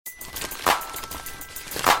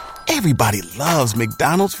Everybody loves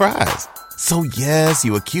McDonald's fries. So yes,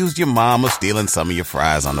 you accused your mom of stealing some of your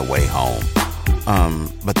fries on the way home.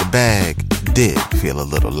 But the bag did feel a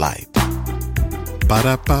little light.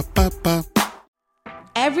 Ba-da-ba-ba-ba.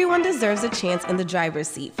 Everyone deserves a chance in the driver's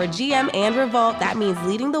seat. For GM and Revolt, that means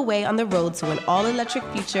leading the way on the road to an all-electric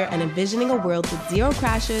future and envisioning a world with zero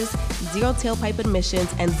crashes, zero tailpipe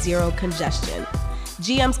emissions, and zero congestion.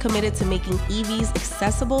 GM's committed to making EVs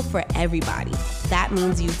accessible for everybody. That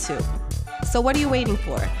means you too. So what are you waiting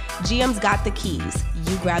for? GM's got the keys.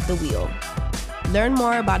 You grab the wheel. Learn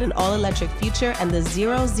more about an all-electric future and the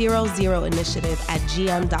 000 initiative at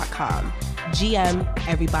gm.com. GM,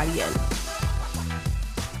 everybody in.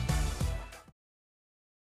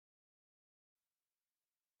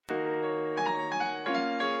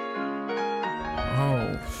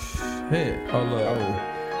 Hey, hold up.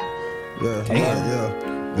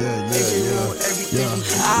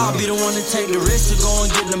 I'll be the one to take the risk to go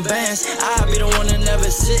and get them bands. I'll be the one to never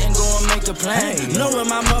sit and go and make the plan. Knowing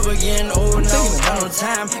my mother getting old now, got no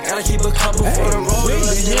time. Gotta keep a couple for the road,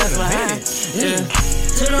 nothing left behind. Yeah.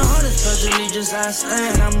 To the hundred special just I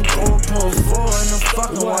stand. I'm going for in the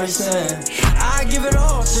fucking white sand. I give it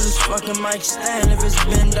all to this fucking mic stand. If it's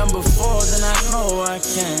been done before, then I know I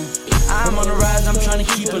can. I'm on the rise, I'm trying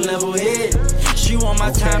to keep a level head. She want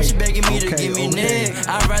my time, she begging me to give me neck.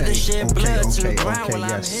 I'd rather shed blood to the ground while I'm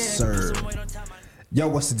here. Sir. Yo,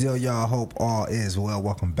 what's the deal, y'all? Hope all is well.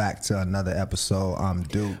 Welcome back to another episode. I'm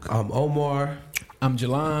Duke. I'm Omar. I'm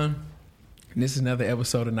Jalan. And this is another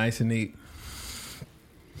episode of Nice and Neat.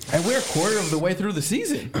 And we're a quarter of the way through the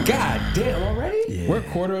season. God damn, already? Yeah. We're a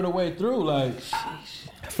quarter of the way through, like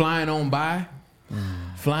flying on by.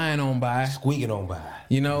 Flying on by. Squeaking on by.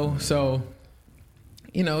 You know, so,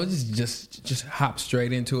 you know, just hop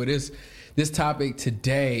straight into it. This topic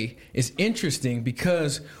today is interesting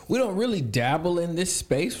because we don't really dabble in this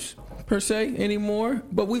space per se anymore,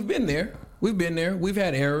 but we've been there. We've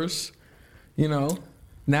had errors, you know.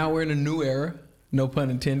 Now we're in a new era. No pun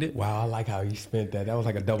intended. Wow, I like how you spent that. That was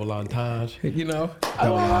like a double entendre. You know?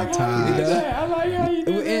 Double entendre. I like how you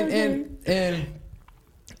did that. And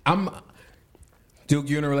I'm... Duke,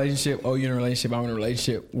 you're in a relationship. Oh, you're in a relationship. I'm in a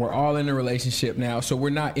relationship. We're all in a relationship now. So we're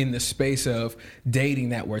not in the space of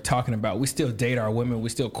dating that we're talking about. We still date our women. We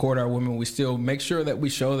still court our women. We still make sure that we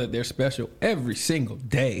show that they're special every single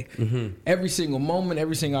day. Mm-hmm. Every single moment,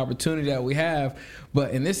 every single opportunity that we have.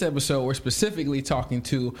 But in this episode, we're specifically talking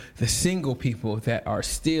to the single people that are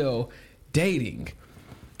still dating.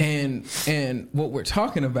 And what we're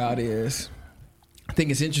talking about is, I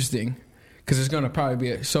think it's interesting because there's going to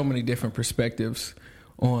probably be so many different perspectives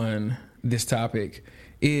on this topic.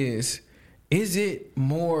 Is it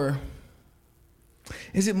more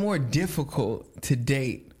difficult to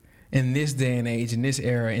date in this day and age, in this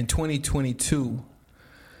era, in 2022,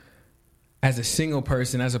 as a single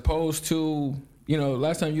person, as opposed to, you know,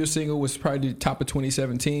 last time you were single was probably the top of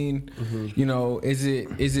 2017. Mm-hmm. You know, is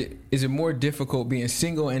it more difficult being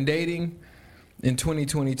single and dating in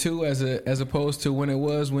 2022 as opposed to when it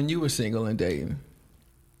was when you were single and dating?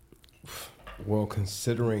 Well,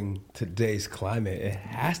 considering today's climate, it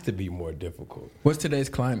has to be more difficult. What's today's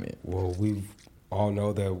climate? Well, we all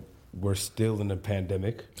know that we're still in a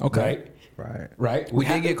pandemic. Okay. Right. We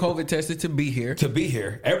did get COVID tested to be here.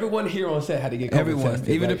 Everyone here on set had to get COVID Everyone, tested.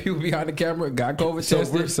 even right? the people behind the camera got COVID so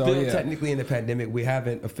tested. We're still technically in the pandemic. We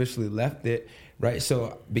haven't officially left it, right?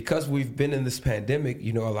 So because we've been in this pandemic,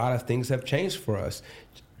 you know, a lot of things have changed for us,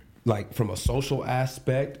 like from a social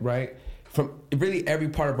aspect, right? From really every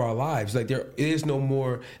part of our lives. Like there is no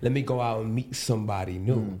more, let me go out and meet somebody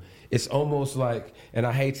new. It's almost like, and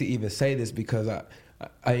I hate to even say this because I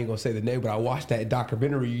ain't gonna say the name, but I watched that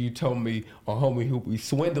documentary you told me on Homie Who Be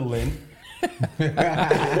Swindling.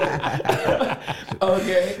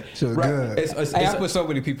 Okay, so right. Good. I put so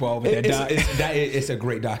many people over there. It's a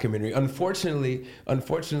great documentary. Unfortunately,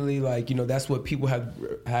 like, you know, that's what people have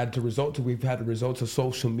had to resort to. We've had to resort to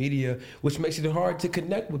social media, which makes it hard to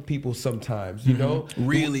connect with people sometimes. You know,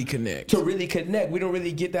 really connect. To really connect, we don't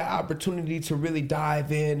really get that opportunity to really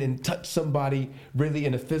dive in and touch somebody really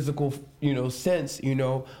in a physical, you know, sense, you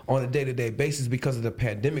know, on a day-to-day basis because of the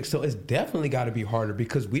pandemic. So it's definitely got to be harder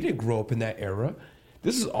because we didn't grow up in that era.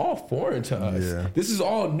 This is all foreign to us. Yeah. This is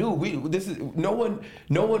all new. No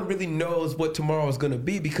one really knows what tomorrow is going to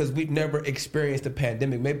be because we've never experienced a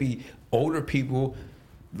pandemic. Maybe older people,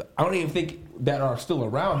 I don't even think that are still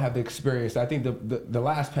around have experienced. I think the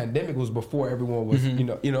last pandemic was before everyone was, you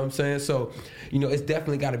know what I'm saying? So, you know, it's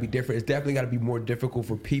definitely got to be different. It's definitely got to be more difficult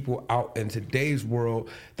for people out in today's world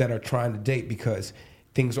that are trying to date because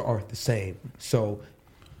things aren't the same. So,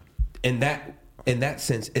 and that in that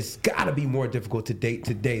sense, it's got to be more difficult to date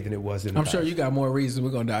today than it was in the I'm past. sure you got more reasons.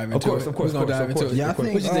 We're gonna dive into it. Of course. Yeah, I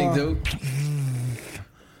think, what you think, dude?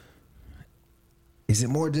 Is it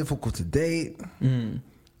more difficult to date?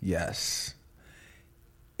 Yes.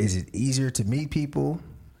 Is it easier to meet people?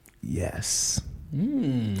 Yes.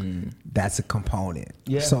 That's a component.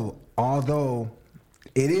 Yeah. So although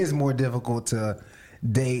it is more difficult to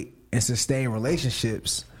date and sustain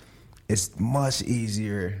relationships, it's much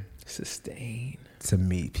easier to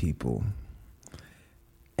meet people.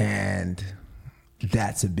 And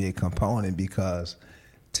that's a big component because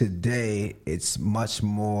today it's much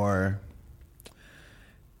more,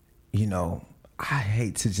 you know, I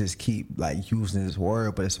hate to just keep like using this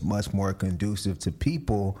word, but it's much more conducive to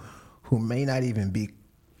people who may not even be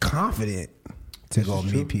confident to go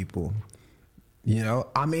meet people. You know,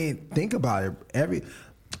 I mean, think about it.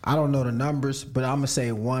 I don't know the numbers, but I'm gonna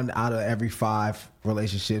say 1 out of every 5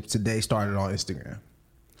 relationships today started on Instagram.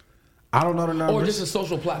 I don't know the numbers, Or just a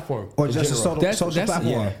social platform. or in just a general. social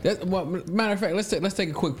platform. Yeah. Well, matter of fact, let's take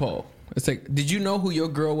a quick poll. Did you know who your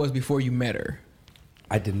girl was before you met her?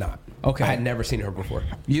 I did not. Okay. I had never seen her before.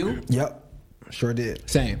 You? Yep, sure did.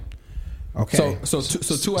 Same. Okay, So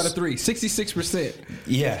 2 out of 3, 66%.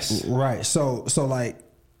 Yes. right. So like,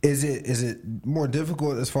 is it more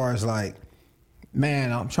difficult as far as like,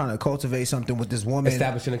 man, I'm trying to cultivate something with this woman,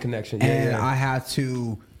 Establishing a connection. and Yeah. I have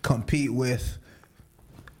to compete with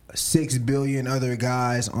 6 billion other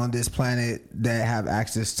guys on this planet that have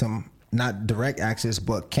access to, not direct access,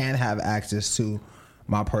 but can have access to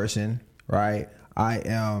my person, right? I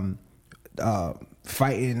am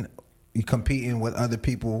competing with other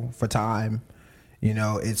people for time. You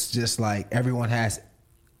know, it's just like everyone has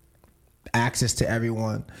access to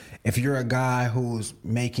everyone. If you're a guy who's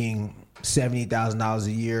making $70,000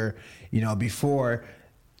 a year, you know, before,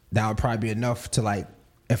 that would probably be enough to, like,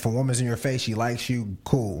 if a woman's in your face, she likes you,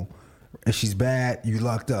 cool. If she's bad, you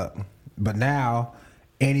lucked up. But now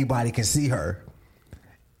anybody can see her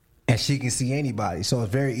and she can see anybody. So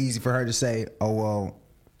it's very easy for her to say, oh, well,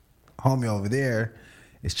 homie over there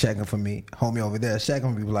is checking for me. Homie over there is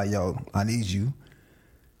checking for me. Be like, yo, I need you.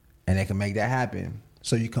 And they can make that happen.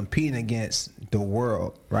 So you're competing against the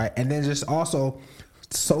world, right? And then just also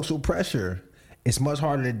social pressure. It's much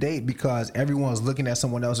harder to date because everyone's looking at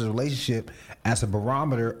someone else's relationship as a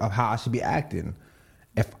barometer of how I should be acting.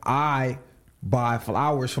 If I buy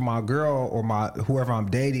flowers for my girl or my whoever I'm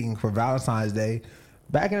dating for Valentine's Day,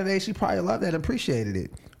 back in the day she probably loved that and appreciated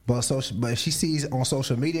it. But if she sees on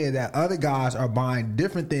social media that other guys are buying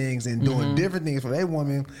different things and doing different things for their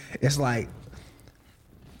woman, it's like,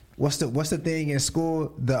 what's the thing in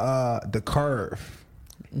school? The curve.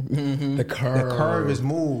 The curve. The curve is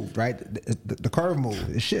moved, right? The curve moves.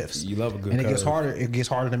 It shifts. You love a good and it gets curve. harder. It gets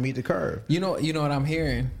harder to meet the curve. You know what I'm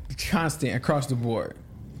hearing? Constant across the board.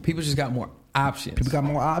 People just got more options. People got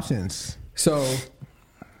more options. So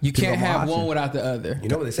you can't got more have one options. without the other. You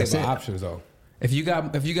know what they say That's about it. options, though? If you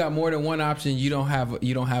got more than one option, you don't have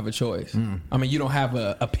a choice. I mean, you don't have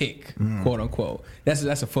a pick, quote unquote. That's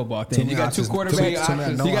a football thing. Too You many got two options. quarterbacks. Too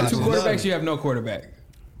many You got two options. quarterbacks. You have no quarterback.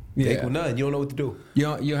 Take with none. You don't know what to do.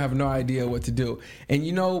 You have no idea what to do. And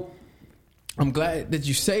you know, I'm glad that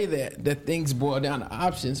you say that things boil down to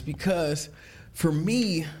options, because for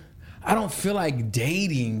me, I don't feel like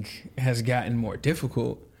dating has gotten more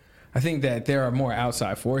difficult. I think that there are more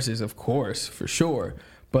outside forces, of course, for sure.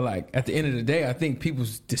 But like at the end of the day, I think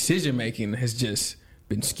people's decision making has just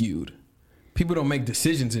been skewed. People don't make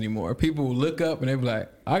decisions anymore. People will look up and they'll be like,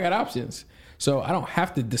 I got options. So I don't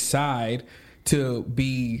have to decide to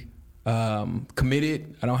be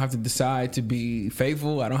committed. I don't have to decide to be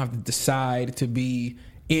faithful. I don't have to decide to be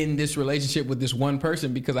in this relationship with this one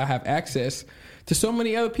person, because I have access to so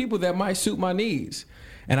many other people that might suit my needs.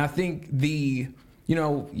 And I think you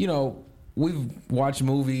know, we've watched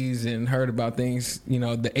movies and heard about things, you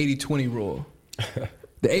know, the 80-20 rule.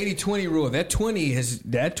 The 80-20 rule, that 20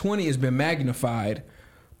 has been magnified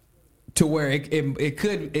to where it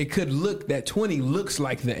could look, that 20 looks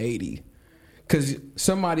like the 80. Because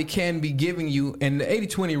somebody can be giving you, and the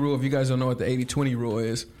 80-20 rule, if you guys don't know what the 80-20 rule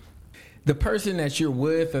is, the person that you're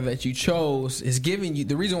with or that you chose is giving you,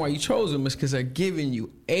 the reason why you chose them is because they're giving you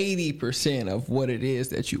 80% of what it is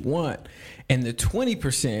that you want. And the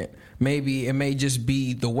 20%, maybe it may just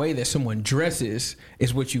be the way that someone dresses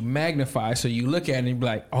is what you magnify. So you look at it and you be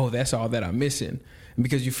like, oh, that's all that I'm missing. And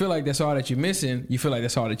because you feel like that's all that you're missing, you feel like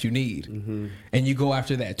that's all that you need. Mm-hmm. And you go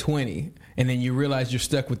after that 20. And then you realize you're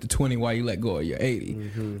stuck with the 20 while you let go of your 80.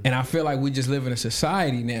 Mm-hmm. And I feel like we just live in a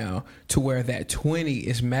society now to where that 20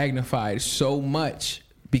 is magnified so much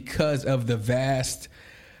because of the vast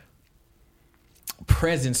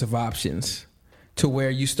presence of options. to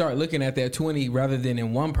where you start looking at that 20 rather than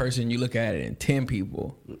in one person, you look at it in 10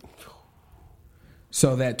 people.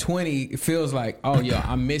 So that 20 feels like, oh, yo,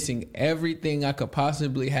 I'm missing everything I could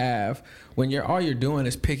possibly have when all you're doing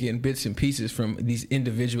is picking bits and pieces from these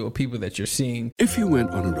individual people that you're seeing. If you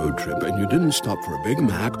went on a road trip and you didn't stop for a Big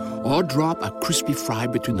Mac or drop a crispy fry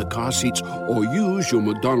between the car seats or use your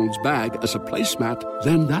McDonald's bag as a placemat,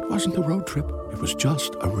 then that wasn't a road trip. It was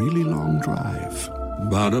just a really long drive.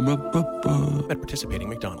 Ba-da-ba-ba-ba. At participating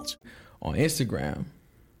McDonald's. On Instagram,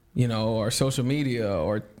 you know, or social media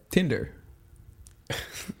or Tinder.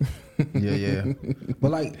 Yeah. But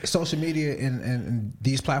like social media and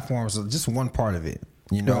these platforms are just one part of it,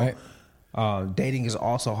 you know. Right. Dating is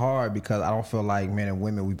also hard because I don't feel like men and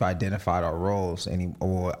women, we've identified our roles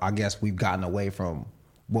or I guess we've gotten away from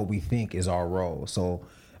what we think is our role. So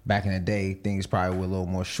back in the day, things probably were a little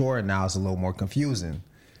more short. Now it's a little more confusing,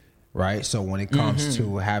 right? So when it comes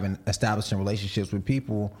to establishing relationships with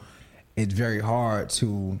people, it's very hard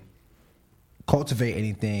to cultivate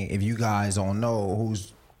anything if you guys don't know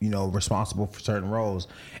who's, you know, responsible for certain roles.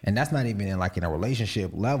 And that's not even in a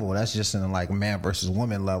relationship level. That's just in like a man versus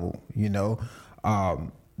woman level, you know.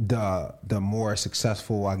 The more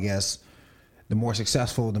successful, I guess, the more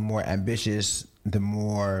ambitious, the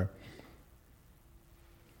more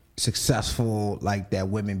successful like that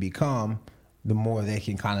women become, the more they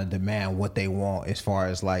can kind of demand what they want as far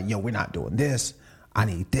as like, yo, we're not doing this. I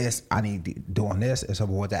need this. I need doing this. And so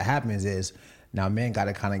what that happens is now men got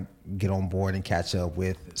to kind of get on board and catch up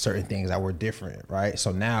with certain things that were different, right?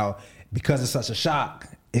 So now, because it's such a shock,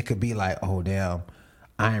 it could be like, oh, damn,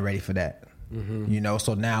 I ain't ready for that. You know,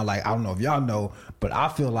 so now, like, I don't know if y'all know, but I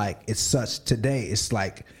feel like today, it's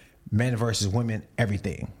like men versus women,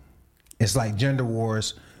 everything. It's like gender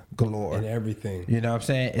wars galore. And everything. You know what I'm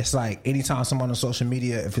saying? It's like anytime someone on social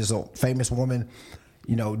media, if it's a famous woman,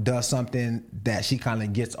 you know, does something that she kind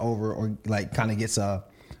of gets over or like kind of gets a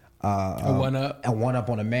one up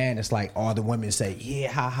on a man, it's like all the women say,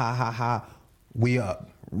 yeah, ha ha ha ha, we up.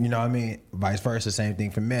 You know what I mean? Vice versa, same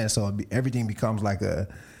thing for men. So everything becomes like a,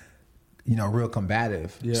 you know, real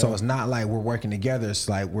combative. Yeah. So it's not like we're working together. It's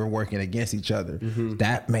like we're working against each other.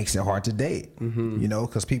 That makes it hard to date. You know,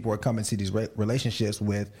 because people are coming to these relationships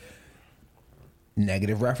with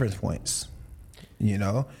negative reference points. You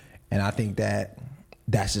know, and I think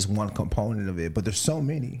that's just one component of it, but there's so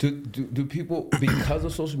many. Do people, because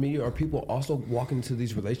of social media, are people also walking into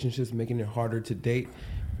these relationships making it harder to date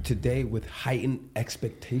today with heightened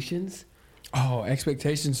expectations? Oh,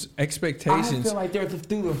 expectations. I feel like they're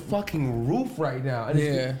through the fucking roof right now.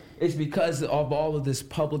 And it's because of all of this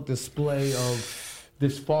public display of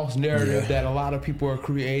this false narrative that a lot of people are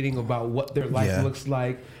creating about what their life looks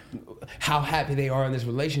like, how happy they are in this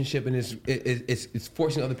relationship, and it's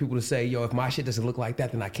forcing other people to say, yo, if my shit doesn't look like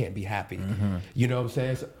that, then I can't be happy. You know what I'm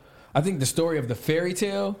saying? So, I think the story of the fairy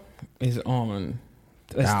tale is on.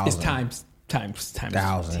 It's times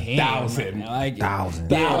thousand.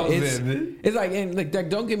 It's like, and like,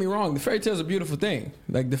 don't get me wrong. The fairy tale is a beautiful thing.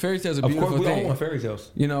 Like the fairy tale is a beautiful thing. Of course, we all want fairy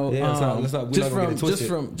tales. You know,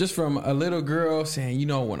 just from a little girl saying, you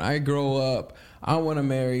know, when I grow up, I want to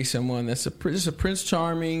marry someone that's just a Prince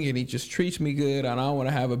Charming, and he just treats me good, and I want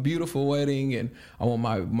to have a beautiful wedding, and I want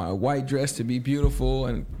my white dress to be beautiful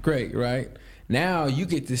and great, right? Now you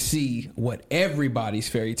get to see what everybody's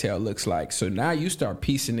fairy tale looks like. So now you start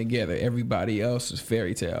piecing together everybody else's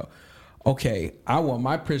fairy tale. Okay, I want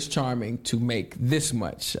my Prince Charming to make this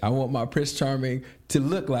much. I want my Prince Charming to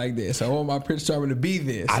look like this. I want my Prince Charming to be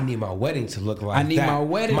this. I need my wedding to look like that. I need my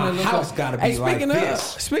wedding to look like... My house got to be like this.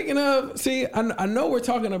 Speaking of, see, I know we're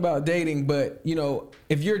talking about dating, but, you know,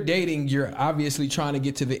 if you're dating, you're obviously trying to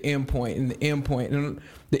get to the end point, and the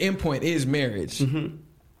end point is marriage.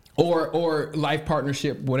 Or life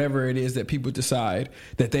partnership, whatever it is that people decide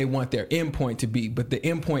that they want their endpoint to be. But the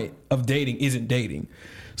endpoint of dating isn't dating.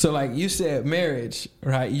 So like you said, marriage,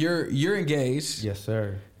 right? You're engaged. Yes,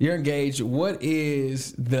 sir. You're engaged. What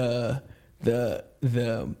is the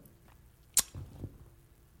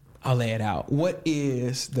I'll lay it out. What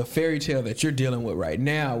is the fairy tale that you're dealing with right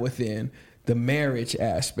now within the marriage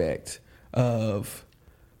aspect of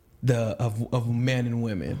men and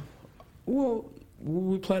women? Well,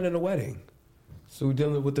 we're planning a wedding, so we're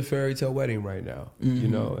dealing with the fairy tale wedding right now. You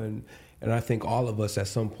know, and I think all of us at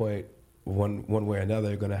some point, one way or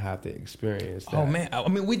another, are going to have to experience that. Oh man, I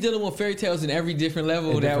mean, we're dealing with fairy tales in every different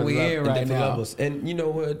level that we're in right now. Levels. And you know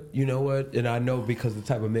what, and I know because the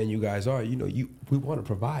type of men you guys are, you know, we want to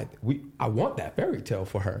provide. I want that fairy tale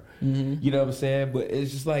for her. You know what I'm saying? But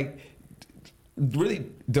it's just like really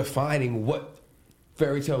defining what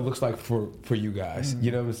fairy tale looks like for you guys.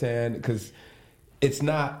 You know what I'm saying? Because it's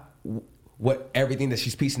not what everything that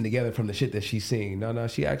she's piecing together from the shit that she's seeing. No,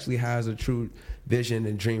 she actually has a true vision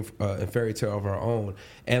and dream and fairy tale of her own,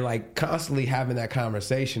 and like constantly having that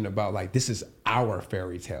conversation about like this is our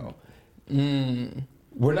fairy tale.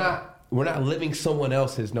 We're not living someone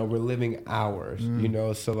else's. No, we're living ours. You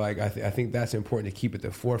know, so like I think that's important to keep at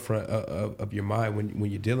the forefront of your mind when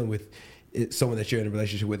you're dealing with someone that you're in a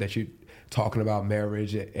relationship with, that you're talking about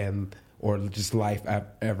marriage and or just life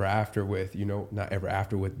ever after with. You know, not ever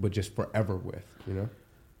after with, but just forever with. You know.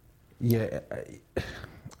 Yeah.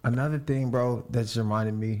 Another thing, bro, that just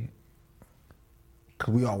reminded me,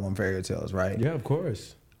 because we all want fairy tales, right? Yeah, of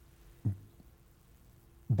course.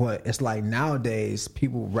 But it's like nowadays,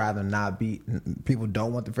 people rather not be, people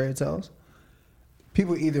don't want the fairy tales.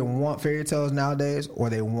 People either want fairy tales nowadays or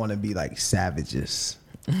they want to be like savages.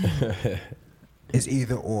 It's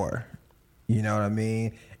either or. You know what I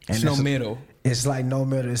mean? And There's no middle. It's like no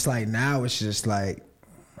middle. It's like now it's just like,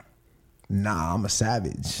 nah, I'm a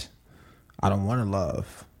savage. I don't want to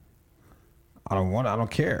love. I don't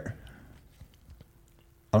care.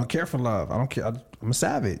 I don't care for love. I don't care. I'm a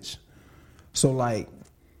savage. So like,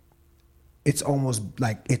 it's almost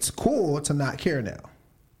like it's cool to not care now.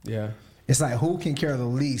 Yeah. It's like who can care the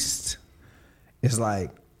least. It's like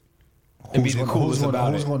And be the coolest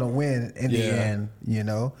about who's it. going to win in the end, you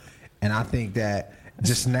know? And I think that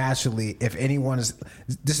just naturally, if anyone is,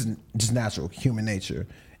 this is just natural human nature.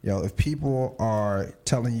 If people are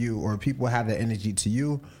telling you or people have the energy to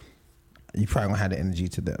you, you probably gonna have the energy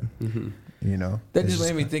to them. Mm-hmm. You know? That just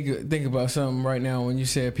made me think about something right now when you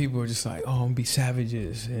said people are just like, oh, be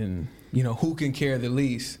savages and, you know, who can care the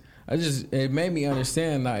least. It made me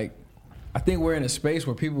understand, like, I think we're in a space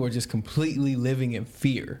where people are just completely living in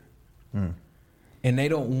fear. And they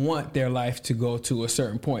don't want their life to go to a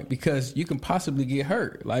certain point because you can possibly get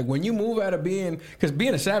hurt. Like when you move out of because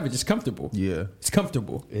being a savage is comfortable. Yeah. It's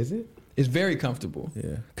comfortable. Is it? It's very comfortable.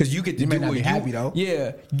 Yeah. Because you get to You may do not what be happy, though.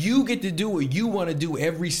 Yeah. You get to do what you want to do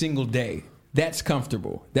every single day. That's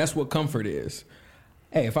comfortable. That's what comfort is.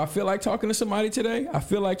 Hey, if I feel like talking to somebody today, I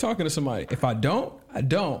feel like talking to somebody. If I don't, I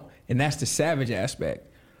don't. And that's the savage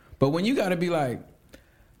aspect. But when you got to be like,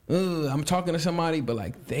 I'm talking to somebody, but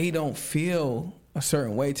like they don't feel a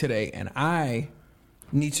certain way today, and I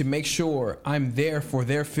need to make sure I'm there for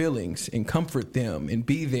their feelings and comfort them and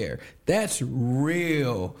be there. That's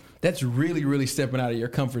real. That's really, really stepping out of your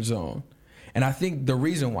comfort zone. And I think the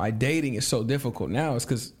reason why dating is so difficult now is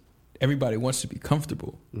because everybody wants to be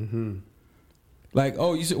comfortable. Mm-hmm. Like,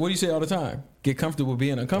 what do you say all the time? Get comfortable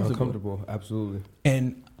being uncomfortable. Uncomfortable, absolutely.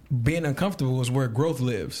 And being uncomfortable is where growth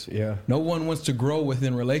lives. Yeah. No one wants to grow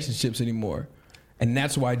within relationships anymore. And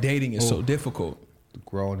that's why dating is so difficult.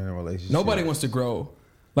 Growing in a relationship. Nobody wants to grow.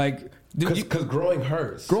 Like, because growing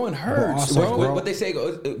hurts. Growing hurts. But they say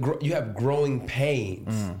you have growing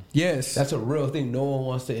pains. Yes, that's a real thing. No one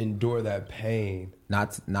wants to endure that pain.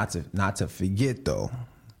 Not to forget though.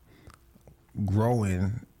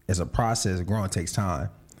 Growing is a process. Growing takes time.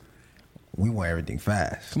 We want everything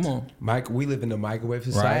fast. Come on, Mike. We live in a microwave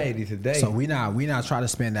society today. So we not trying to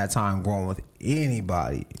spend that time growing with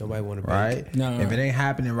anybody. Nobody want to be right. No. If it ain't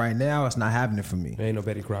happening right now, it's not happening for me. There ain't no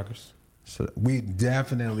Betty Crockers. So we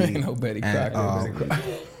definitely ain't no Betty Crocker.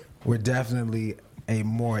 We're definitely a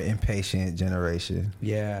more impatient generation.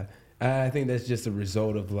 Yeah, I think that's just a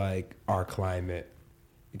result of like our climate,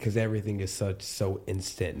 because everything is so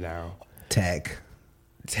instant now. Tech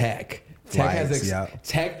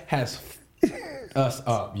has us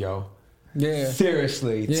up, yo. Yeah.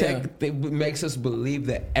 Seriously. Yeah. Tech makes us believe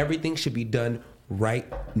that everything should be done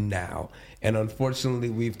right now. And unfortunately,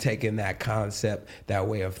 we've taken that concept, that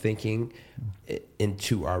way of thinking,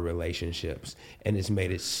 into our relationships. And it's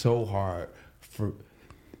made it so hard for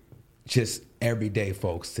just everyday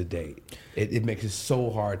folks to date. It makes it so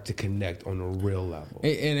hard to connect on a real level.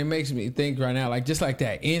 And it makes me think right now, like just like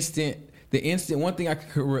that the instant, one thing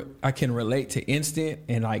I can relate to instant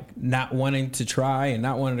and like not wanting to try and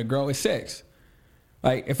not wanting to grow is sex.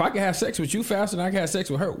 Like if I can have sex with you faster than I can have sex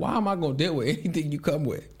with her, why am I going to deal with anything you come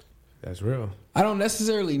with? That's real. I don't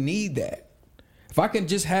necessarily need that. If I can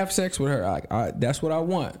just have sex with her, that's what I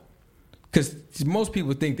want. Because most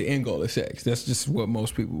people think the end goal is sex. That's just what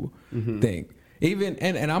most people think. Even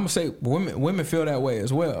and I'm gonna say women feel that way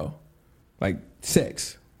as well. Like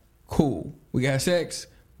sex, cool. We got sex,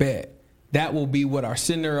 bet. That will be what our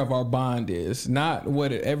center of our bond is, not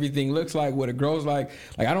what everything looks like, what it grows like.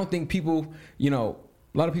 Like I don't think people, a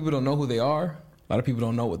lot of people don't know who they are. A lot of people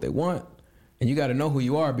don't know what they want, and you got to know who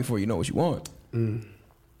you are before you know what you want.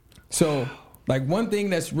 So, like one thing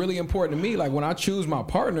that's really important to me, like when I choose my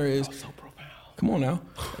partner is, so profound. Come on now,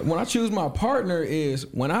 when I choose my partner is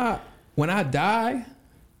when I die,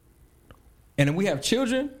 and then we have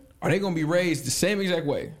children, are they going to be raised the same exact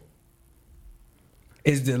way?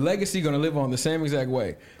 Is the legacy going to live on the same exact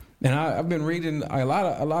way? And I've been reading a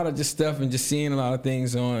lot of just stuff and just seeing a lot of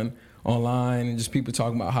things online and just people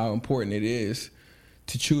talking about how important it is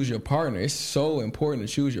to choose your partner. It's so important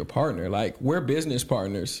to choose your partner. Like, we're business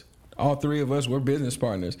partners. All three of us, we're business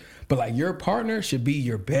partners. But like, your partner should be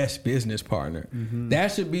your best business partner. Mm-hmm.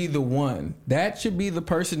 That should be the one. That should be the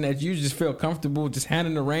person that you just feel comfortable just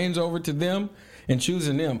handing the reins over to them and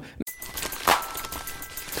choosing them.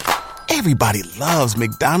 Everybody loves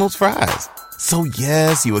McDonald's fries. So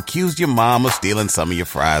yes, you accused your mom of stealing some of your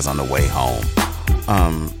fries on the way home.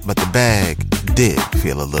 But the bag did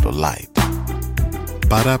feel a little light.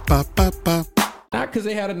 Ba-da-ba-ba-ba. Not because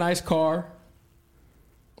they had a nice car.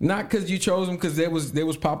 Not because you chose them because they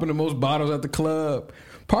was popping the most bottles at the club.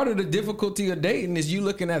 Part of the difficulty of dating is you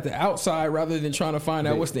looking at the outside rather than trying to find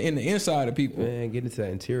out what's in the inside of people. Man, get into that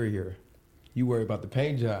interior. You worry about the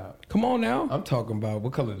paint job. Come on now. I'm talking about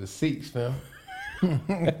what color the seats, fam. And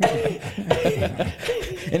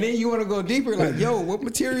then you want to go deeper, like, yo, what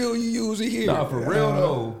material you using here? Nah, for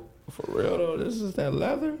real though, this is that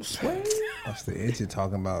leather suede. That's the engine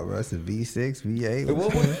talking about, bro. It's a V6, V8.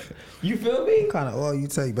 You feel me? What kind of oil you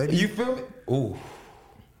take, baby? You feel me? Ooh.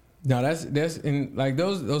 No, that's and like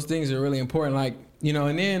those things are really important. Like, you know,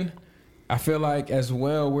 and then I feel like as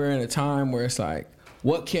well we're in a time where it's like,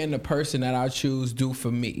 what can the person that I choose do for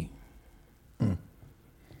me? Mm.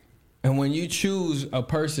 And when you choose a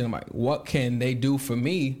person, like, what can they do for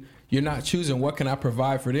me? You're not choosing what can I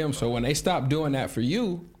provide for them. So when they stop doing that for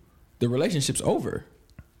you, the relationship's over.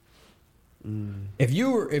 Mm. If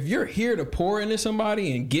you're here to pour into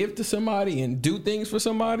somebody and give to somebody and do things for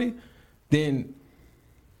somebody, then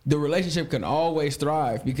the relationship can always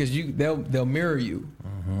thrive because they'll mirror you.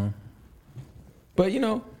 Mm-hmm. But you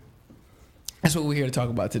know, that's what we're here to talk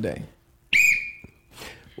about today.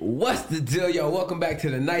 What's the deal, y'all? Welcome back to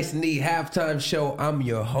the Nice and Neat Halftime Show. I'm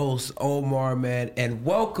your host, Omar, man, and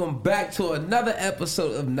welcome back to another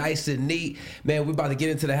episode of Nice and Neat. Man, we're about to get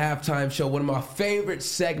into the halftime show, one of my favorite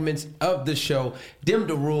segments of the show. Dim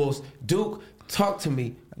the rules. Duke, talk to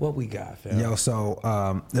me. What we got, fam? Yo,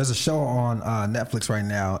 so there's a show on Netflix right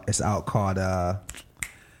now. It's out called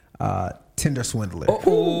Tinder Swindler.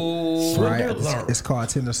 Oh, right? It's called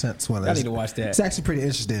Tinder Swindler. I need to watch that. It's actually pretty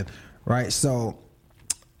interesting, right? So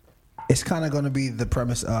it's kind of going to be the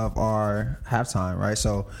premise of our halftime, right?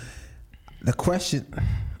 So the question,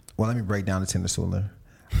 well, let me break down the Tinder Swindler.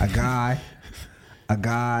 A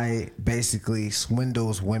guy basically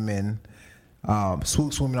swindles women,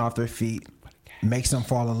 swoops women off their feet, makes them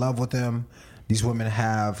fall in love with them. These women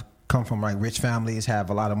have come from like rich families, have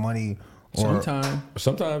a lot of money. Or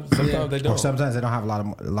sometimes they don't. Or sometimes they don't have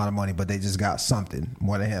a lot of money, but they just got something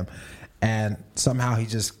more than him. And somehow he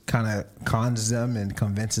just kind of cons them and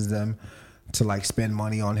convinces them to like spend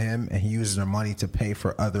money on him, and he uses their money to pay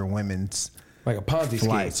for other women's like a Ponzi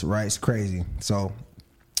flights. Scheme. Right? It's crazy. So,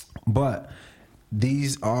 but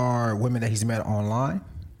these are women that he's met online,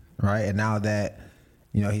 right? And now that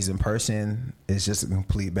you know he's in person, it's just a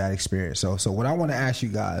complete bad experience. So what I want to ask you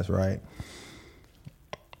guys, right?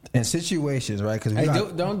 In situations, right?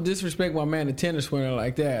 Because don't disrespect my man, the Tinder Swindler,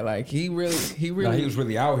 like that. Like he was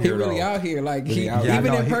really out here. He really out here. Like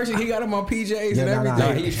even in person, he got him on PJs and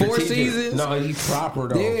everything. He's 4 seasons. No, he's proper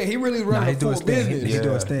though. Yeah, he really run a full business. He do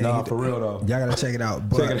his thing. No, for real though. Y'all gotta check it out.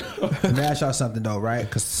 But let me ask y'all something though, right?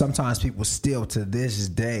 Because sometimes people still to this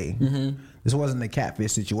day, this wasn't a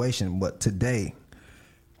catfish situation, but today,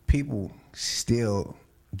 people still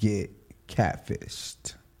get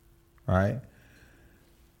catfished, right?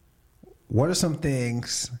 What are some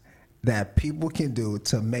things that people can do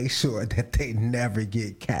to make sure that they never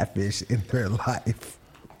get catfish in their life?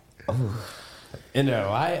 In their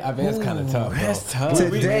life? I mean, that's kind of tough. That's tough.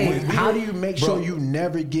 Today, how do you make sure you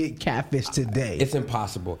never get catfish today? It's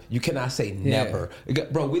impossible. You cannot say never.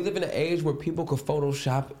 Bro, we live in an age where people could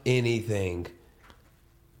Photoshop anything.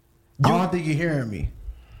 I don't think you're hearing me.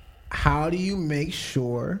 How do you make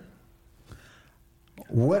sure?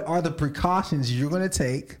 What are the precautions you're going to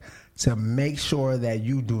take to make sure that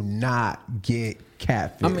you do not get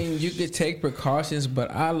catfish? I mean, you could take precautions, but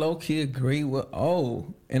I low-key agree with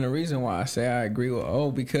O. And the reason why I say I agree with O,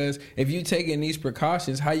 because if you taking these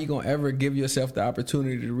precautions, how you going to ever give yourself the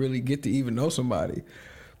opportunity to really get to even know somebody?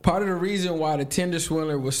 Part of the reason why the Tinder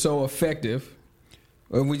Swindler was so effective,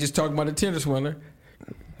 and we just talked about the Tinder Swindler.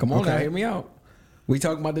 Come on now, hear me out. We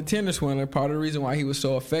talking about the Tinder Swindler. Part of the reason why he was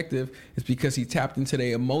so effective is because he tapped into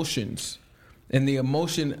their emotions. And the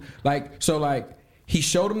emotion, he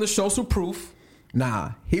showed him the social proof.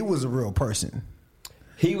 Nah, he was a real person.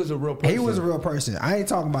 He was a real person. He was a real person. I ain't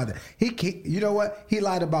talking about that. He you know what? He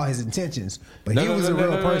lied about his intentions, but he was a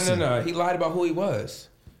real person. No. He lied about who he was.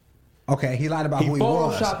 Okay, he lied about who he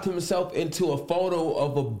was. He photoshopped himself into a photo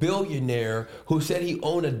of a billionaire who said he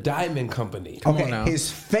owned a diamond company. Okay,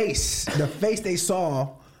 his face, the face they saw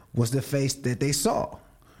was the face that they saw.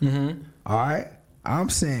 Mm-hmm. All right? I'm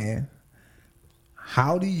saying,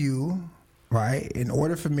 how do you, right, in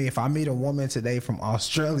order for me, if I meet a woman today from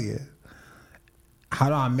Australia, how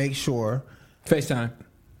do I make sure? FaceTime.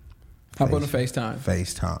 Hop on the FaceTime.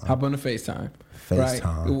 FaceTime. Hop on the FaceTime.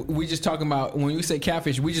 FaceTime. Right? We just talking about, when we say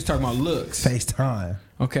catfish, we just talking about looks. FaceTime.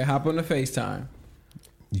 Okay, hop on the FaceTime.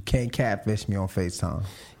 You can't catfish me on FaceTime.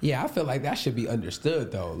 Yeah, I feel like that should be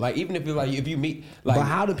understood though. Like even if you meet like, but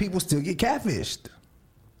how do people still get catfished?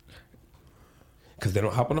 Because they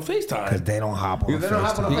don't hop on the FaceTime. Because they don't hop on the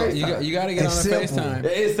FaceTime. You got to get on the FaceTime.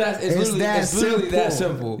 It's literally that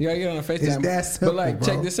simple. You got to get on the FaceTime. It's that simple, but like, bro.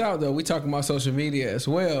 check this out though. We talking about social media as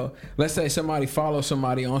well. Let's say somebody follows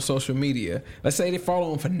somebody on social media. Let's say they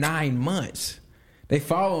follow them for 9 months. They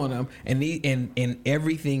following them, and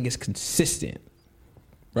everything is consistent.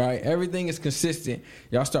 Right? Everything is consistent.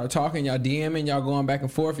 Y'all start talking, y'all DMing, y'all going back and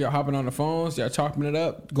forth, y'all hopping on the phones, y'all chopping it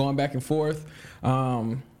up, going back and forth.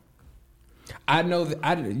 I know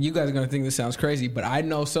that you guys are going to think this sounds crazy, but I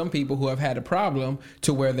know some people who have had a problem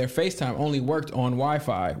to where their FaceTime only worked on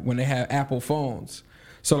Wi-Fi when they have Apple phones.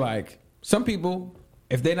 So like some people,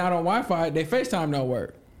 if they're not on Wi-Fi, their FaceTime don't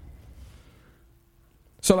work.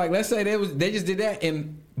 So like, let's say they just did that,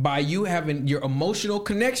 and by you having your emotional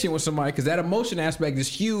connection with somebody, because that emotion aspect is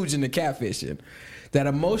huge in the catfishing. That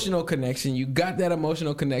emotional connection, you got that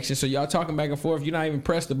emotional connection, so y'all talking back and forth. You're not even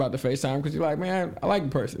pressed about the FaceTime because you're like, man, I like the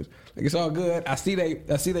person. Like it's all good. I see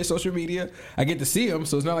their social media. I get to see them,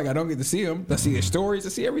 so it's not like I don't get to see them. I see their stories. I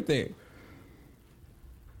see everything.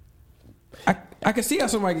 I can see how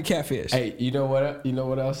somebody get catfish. Hey, you know what? You know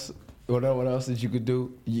what else? What else that you could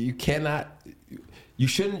do? You cannot. You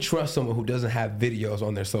shouldn't trust someone who doesn't have videos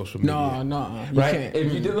on their social media. No, right? Can't.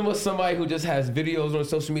 If you're dealing with somebody who just has videos on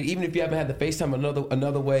social media, even if you haven't had the FaceTime,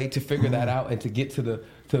 another way to figure that out and to get to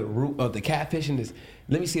the root of the catfishing is,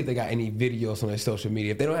 let me see if they got any videos on their social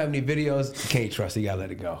media. If they don't have any videos, you can't trust it. You gotta let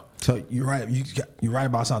it go. So you're right. You're right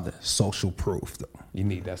about something. Social proof, though. You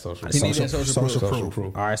need that social proof. You need that social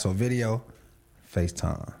proof. All right. So video,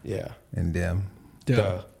 FaceTime. Yeah. And them.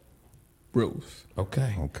 Duh. Rules.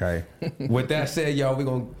 Okay. With that said, y'all, we're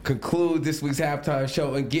going to conclude this week's halftime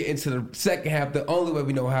show and get into the second half the only way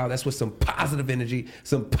we know how. That's with some positive energy,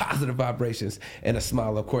 some positive vibrations, and a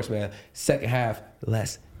smile. Of course, man, second half,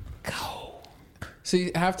 let's go.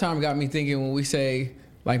 See, halftime got me thinking when we say,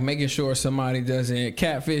 like, making sure somebody doesn't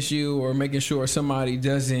catfish you or making sure somebody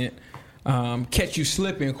doesn't catch you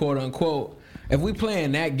slipping, quote unquote. If we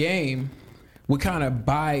playing that game, we kind of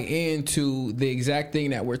buy into the exact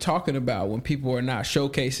thing that we're talking about when people are not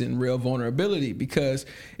showcasing real vulnerability. Because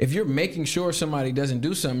if you're making sure somebody doesn't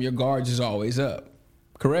do something, your guards is always up.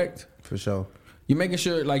 Correct? For sure. You're making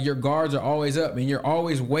sure like your guards are always up and you're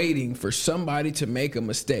always waiting for somebody to make a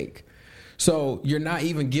mistake. So you're not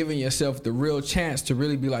even giving yourself the real chance to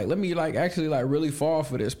really be like, let me like actually like really fall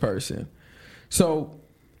for this person. So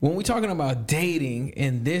when we're talking about dating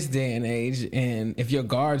in this day and age, and if your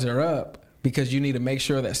guards are up, because you need to make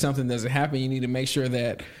sure that something doesn't happen. You need to make sure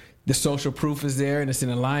that the social proof is there and it's in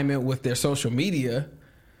alignment with their social media.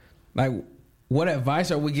 Like, what advice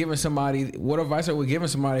are we giving somebody? What advice are we giving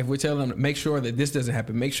somebody if we're telling them, make sure that this doesn't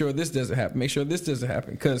happen, make sure this doesn't happen, make sure this doesn't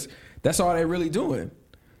happen? Because that's all they're really doing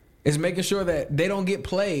is making sure that they don't get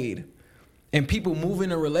played. And people move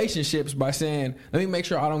into relationships by saying, let me make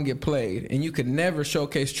sure I don't get played. And you could never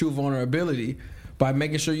showcase true vulnerability by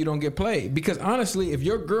making sure you don't get played. Because honestly, if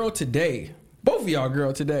your girl today, both of y'all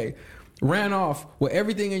girl today, ran off with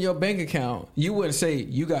everything in your bank account, you wouldn't say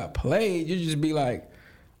you got played. You'd just be like,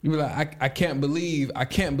 I can't believe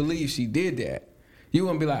she did that. You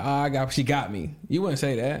wouldn't be like, she got me. You wouldn't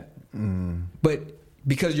say that. But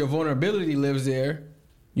because your vulnerability lives there,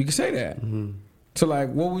 you can say that. Mm-hmm. So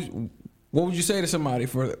like, what would you say to somebody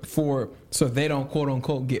for so they don't quote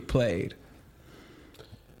unquote get played?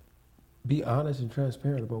 Be honest and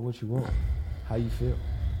transparent about what you want, how you feel.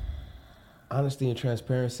 Honesty and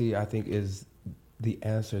transparency, I think, is the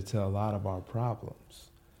answer to a lot of our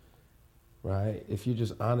problems, right? If you're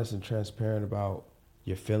just honest and transparent about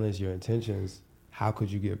your feelings, your intentions, how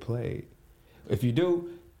could you get played? If you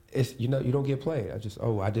do, it's you don't get played. I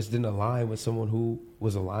just didn't align with someone who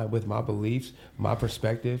was aligned with my beliefs, my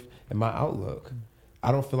perspective, and my outlook.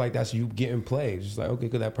 I don't feel like that's you getting played. It's just like, okay,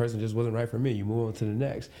 because that person just wasn't right for me. You move on to the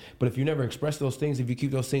next. But if you never express those things, if you keep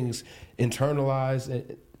those things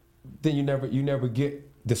internalized, then you never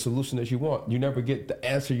get the solution that you want. You never get the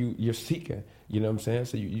answer you're seeking. You know what I'm saying?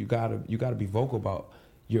 So you gotta be vocal about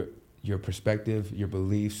your perspective, your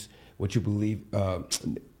beliefs, what you believe,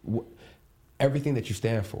 everything that you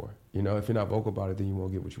stand for. You know, if you're not vocal about it, then you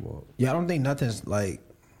won't get what you want. Yeah, I don't think nothing's like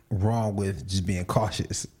wrong with just being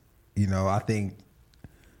cautious. You know, I think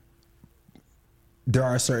there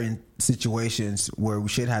are certain situations where we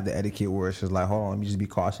should have the etiquette where it's just like, hold on, let me just be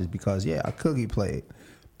cautious because, yeah, I could get played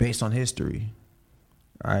based on history.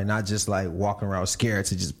 All right, not just like walking around scared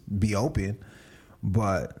to just be open,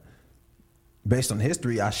 but based on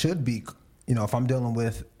history, I should be, you know, if I'm dealing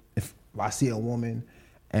with, if I see a woman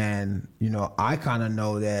and, you know, I kind of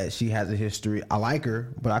know that she has a history, I like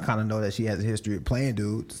her, but I kind of know that she has a history of playing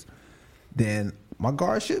dudes, then my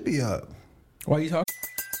guard should be up. Why are you talking?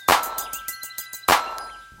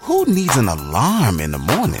 Who needs an alarm in the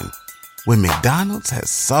morning when McDonald's has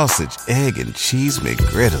sausage, egg, and cheese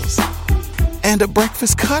McGriddles and a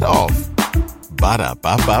breakfast cutoff?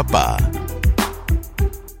 Ba-da-ba-ba-ba.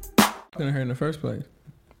 Her in the first place.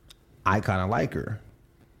 I kind of like her.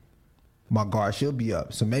 My guard should be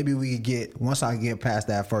up. So maybe we could get, once I get past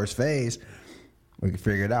that first phase, we can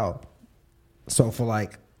figure it out. So for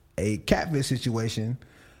like a catfish situation,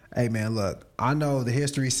 hey man, look, I know the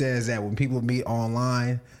history says that when people meet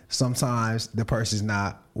online, sometimes the person's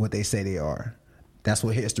not what they say they are. That's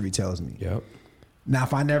what history tells me. Yep. Now,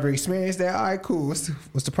 if I never experienced that, all right, cool. What's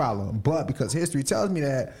the problem? But because history tells me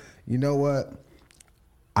that, you know what?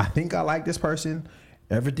 I think I like this person.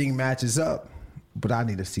 Everything matches up, but I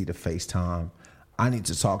need to see the FaceTime. I need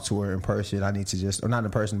to talk to her in person. I need to just, or not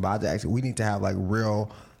in person, but we need to have like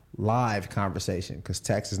real live conversation because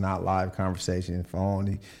text is not live conversation.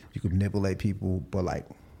 Phone, you can manipulate people, but like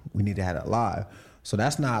we need to have it live. So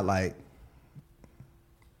that's not like,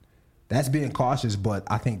 that's being cautious, but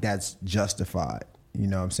I think that's justified. You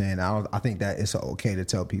know what I'm saying? I think that it's okay to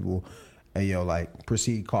tell people, hey, yo, like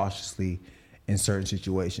proceed cautiously in certain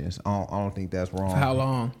situations. I don't think that's wrong. For how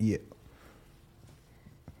long? Yeah.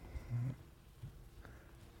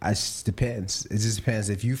 It just depends. It just depends.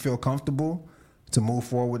 If you feel comfortable to move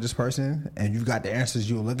forward with this person and you've got the answers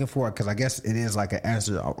you were looking for, because I guess it is like an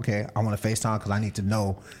answer. Okay, I want to FaceTime because I need to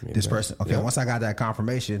know this person. Okay, once I got that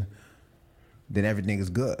confirmation, then everything is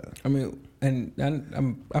good. I mean,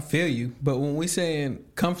 and I feel you, but when we saying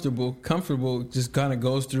comfortable just kind of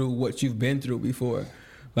goes through what you've been through before.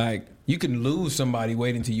 Like you can lose somebody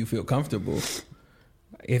waiting till you feel comfortable.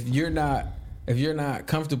 If you're not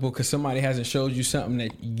comfortable because somebody hasn't showed you something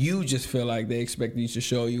that you just feel like they expect you to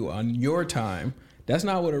show you on your time, that's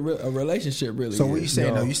not what a relationship really is. So what are you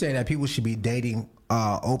saying? No, you saying that people should be dating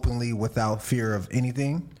openly without fear of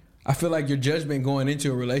anything? I feel like your judgment going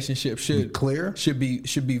into a relationship should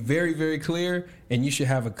be very, very clear, and you should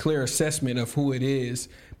have a clear assessment of who it is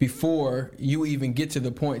before you even get to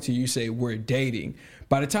the point till you say we're dating.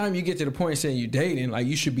 By the time you get to the point of saying you're dating, like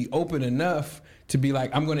you should be open enough to be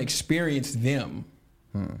like, I'm going to experience them.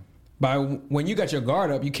 By when you got your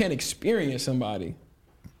guard up, you can't experience somebody.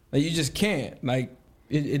 Like you just can't. Like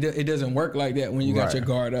it doesn't work like that when you got your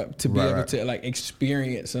guard up to be able to like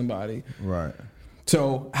experience somebody. Right.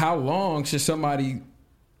 So how long should somebody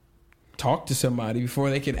talk to somebody before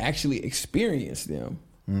they can actually experience them?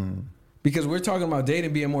 Because we're talking about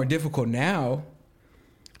dating being more difficult now,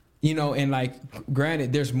 you know, and like,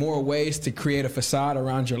 granted, there's more ways to create a facade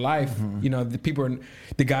around your life. You know,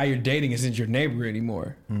 the guy you're dating isn't your neighbor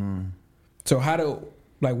anymore. So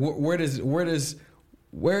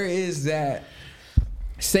where is that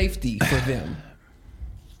safety for them?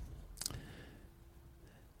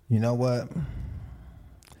 You know what?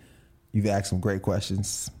 You've asked some great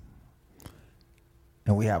questions,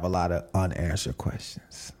 and we have a lot of unanswered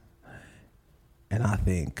questions. And I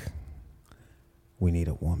think we need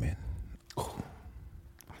a woman. I thought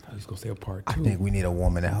he was going to say a part two. I think we need a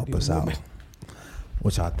woman to help us out.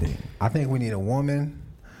 Which I think. I think we need a woman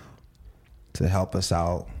to help us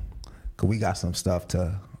out because we got some stuff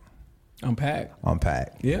to unpack.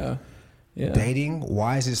 Yeah. Dating,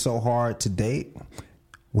 why is it so hard to date?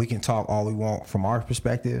 We can talk all we want from our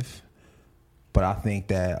perspective, but I think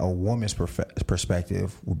that a woman's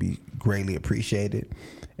perspective would be greatly appreciated,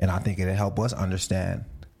 and I think it'll help us understand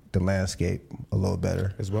the landscape a little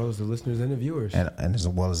better, as well as the listeners and the viewers, and as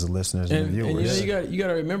well as the listeners and the viewers. And you got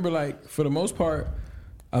to remember, like for the most part,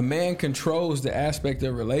 a man controls the aspect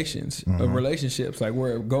of relationships, like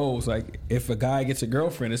where it goes. Like if a guy gets a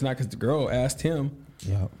girlfriend, it's not because the girl asked him.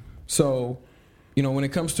 Yeah. So, you know, when it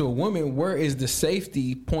comes to a woman, where is the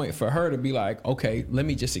safety point for her to be like, okay, let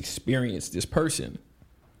me just experience this person?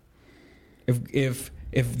 If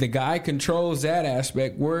If the guy controls that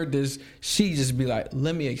aspect, where does she just be like,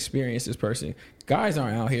 let me experience this person? Guys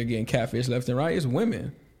aren't out here getting catfish left and right. It's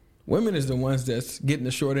women. Women is the ones that's getting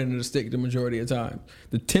the short end of the stick the majority of the time.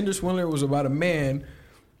 The Tinder swindler was about a man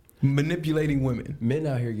manipulating women. Men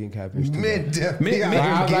out here getting catfished. Men definitely. Don't get me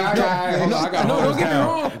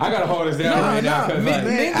wrong. I gotta hold this down right now.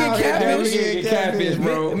 Men get catfish,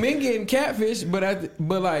 bro. Men getting catfish, but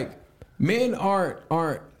like men aren't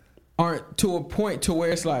to a point to where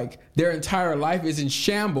it's like their entire life is in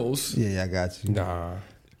shambles. Yeah, I got you. Nah.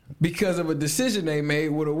 Because of a decision they made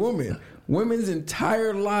with a woman. Women's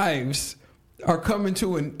entire lives are coming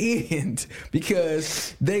to an end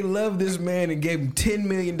because they love this man and gave him $10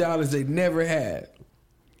 million they never had.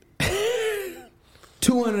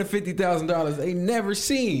 $250,000 they never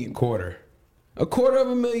seen.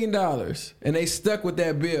 $250,000. And they stuck with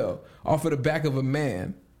that bill off of the back of a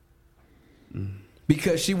man.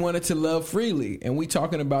 Because she wanted to love freely. And we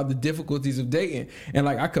talking about the difficulties of dating. And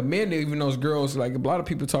like I commend even those girls, like a lot of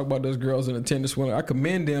people talk about those girls in the Tinder swindler. I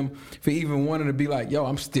commend them for even wanting to be like, yo,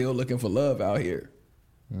 I'm still looking for love out here.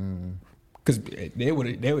 Because they would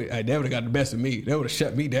have got the best of me. They would have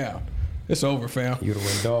shut me down. It's over, fam. You'd have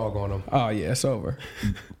went dog on them. Oh yeah, it's over.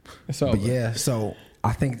 It's over. But yeah, so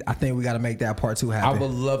I think we got to make that part 2 happen. I would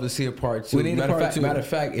love to see a part 2. We need a part 2. Matter of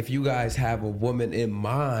fact, if you guys have a woman in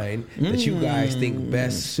mind that you guys think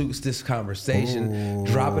best suits this conversation,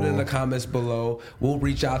 drop it in the comments below. We'll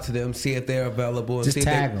reach out to them, see if they're available. And just see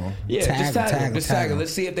tag if them. Yeah, just tag them. them.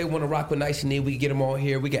 Let's see if they want to rock with Nice and Neat. We can get them on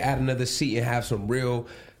here. We can add another seat and have some real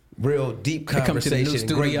deep conversation and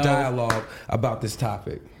great dialogue about this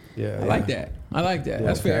topic. Yeah, I like that.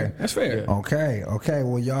 That's fair. That's fair. Okay.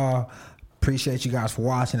 Well, y'all, appreciate you guys for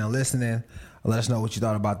watching and listening. Let us know what you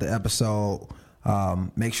thought about the episode.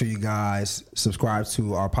 Make sure you guys subscribe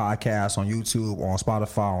to our podcast on YouTube, on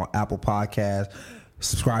Spotify, on Apple Podcasts.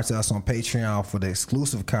 Subscribe to us on Patreon for the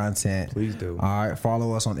exclusive content. Please do. All right.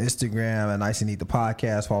 Follow us on Instagram at Nice and Neat the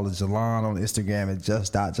Podcast. Follow Jalon on Instagram at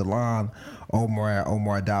just.Jalon. Omar at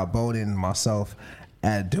Omar.Bowden. Myself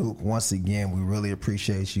at Duke. Once again, we really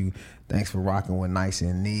appreciate you. Thanks for rocking with Nice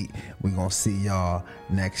and Neat. We're going to see y'all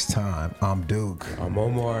next time. I'm Duke. I'm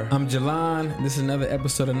Omar. I'm Jalon. This is another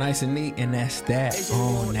episode of Nice and Neat, and that's that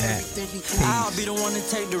on that. Peace. I'll be the one to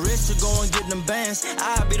take the risk to go and get them bands.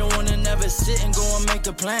 I'll be the one to never sit and go and make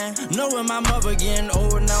a plan. Knowing my mother getting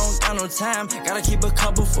old and I don't got no time. Gotta keep a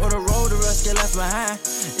couple for the road, the rest get left behind.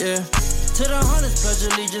 Yeah. To the hundreds, pledge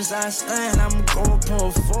allegiance I stand. I'm going to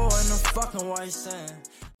pull 4 in the fucking white sand.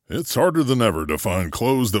 It's harder than ever to find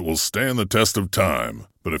clothes that will stand the test of time.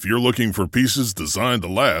 But if you're looking for pieces designed to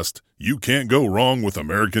last, you can't go wrong with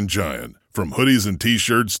American Giant. From hoodies and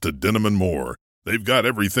t-shirts to denim and more, they've got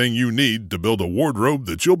everything you need to build a wardrobe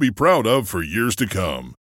that you'll be proud of for years to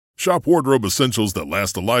come. Shop wardrobe essentials that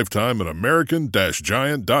last a lifetime at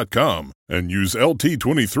American-Giant.com and use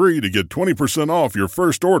LT23 to get 20% off your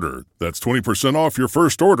first order. That's 20% off your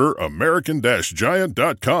first order,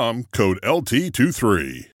 American-Giant.com, code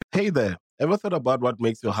LT23. Hey there, ever thought about what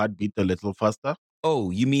makes your heart beat a little faster?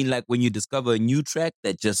 Oh, you mean like when you discover a new track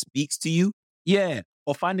that just speaks to you? Yeah,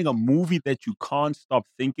 or finding a movie that you can't stop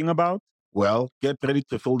thinking about? Well, get ready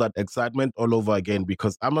to feel that excitement all over again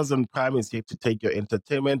because Amazon Prime is here to take your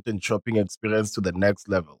entertainment and shopping experience to the next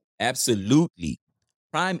level. Absolutely.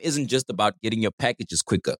 Prime isn't just about getting your packages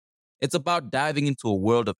quicker. It's about diving into a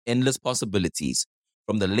world of endless possibilities,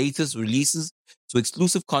 from the latest releases to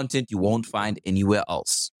exclusive content you won't find anywhere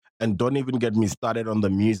else. And don't even get me started on the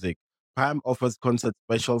music. Prime offers concert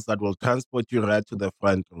specials that will transport you right to the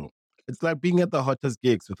front row. It's like being at the hottest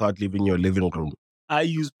gigs without leaving your living room. I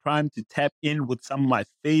use Prime to tap in with some of my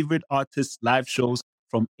favorite artists' live shows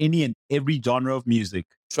from any and every genre of music.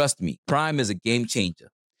 Trust me, Prime is a game changer.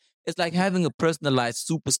 It's like having a personalized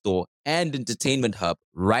superstore and entertainment hub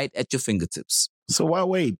right at your fingertips. So why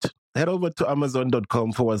wait? Head over to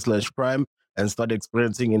Amazon.com/Prime and start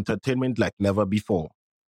experiencing entertainment like never before.